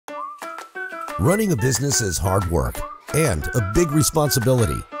Running a business is hard work and a big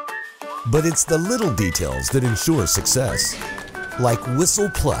responsibility, but it's the little details that ensure success. Like Whistle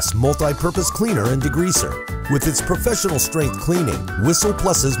Plus Multi-Purpose Cleaner and Degreaser. With its professional strength cleaning, Whistle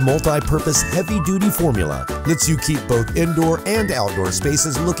Plus's multi-purpose heavy-duty formula lets you keep both indoor and outdoor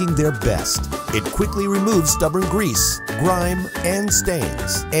spaces looking their best. It quickly removes stubborn grease, grime, and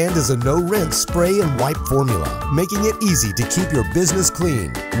stains, and is a no-rinse spray and wipe formula, making it easy to keep your business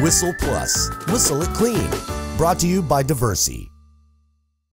clean. Whistle Plus. Whistle it clean. Brought to you by Diversey.